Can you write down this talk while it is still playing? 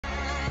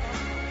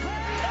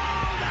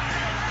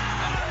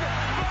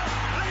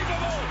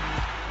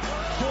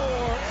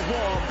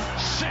4-1.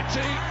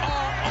 City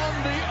are on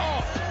the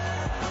up.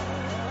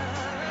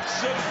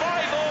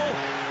 Survival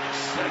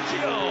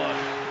secured.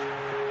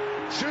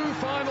 2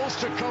 finals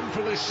to come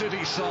for the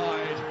City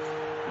side.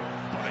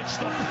 But it's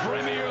the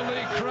Premier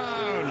League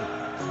crown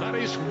that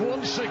is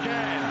once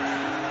again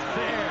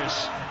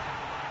theirs.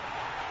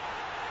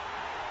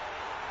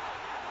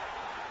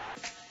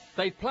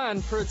 They'd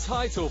planned for a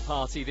title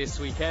party this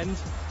weekend.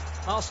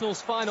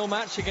 Arsenal's final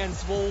match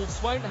against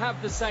Wolves won't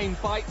have the same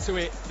bite to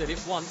it that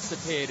it once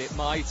appeared it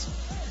might.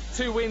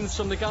 2 wins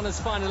from the Gunners'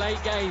 final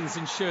 8 games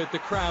ensured the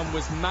crown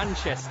was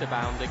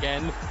Manchester-bound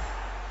again.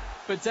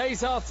 But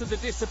days after the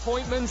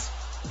disappointment,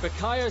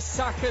 Bukayo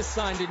Saka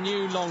signed a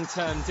new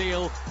long-term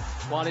deal,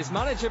 while his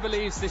manager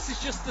believes this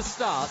is just the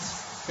start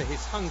for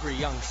his hungry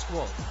young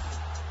squad.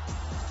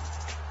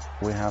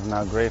 We have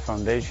now great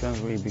foundations.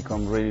 We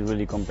become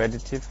really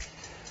competitive.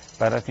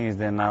 But I think it's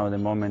now the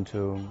moment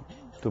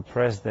to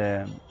press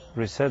the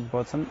reset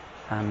button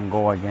and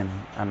go again.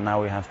 And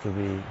now we have to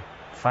be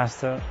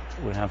faster,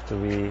 we have to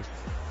be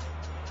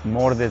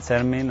more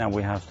determined, and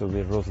we have to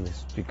be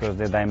ruthless, because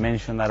the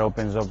dimension that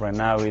opens up right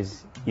now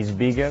is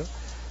bigger,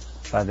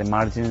 but the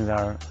margins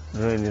are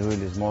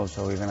really small,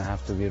 so we're going to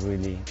have to be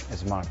really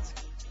smart.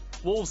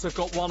 Wolves have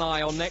got one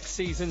eye on next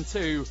season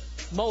too.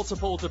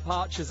 Multiple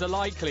departures are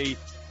likely.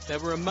 There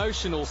were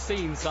emotional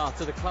scenes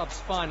after the club's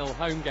final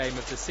home game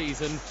of the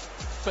season,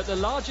 but the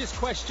largest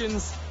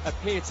questions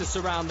appear to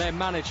surround their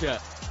manager,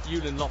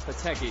 Julen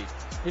Lopetegui.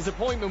 His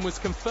appointment was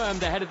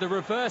confirmed ahead of the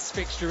reverse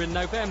fixture in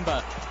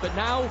November, but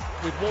now,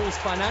 with Wolves'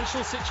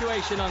 financial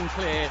situation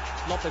unclear,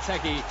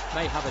 Lopetegui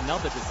may have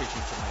another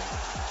decision to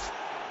make.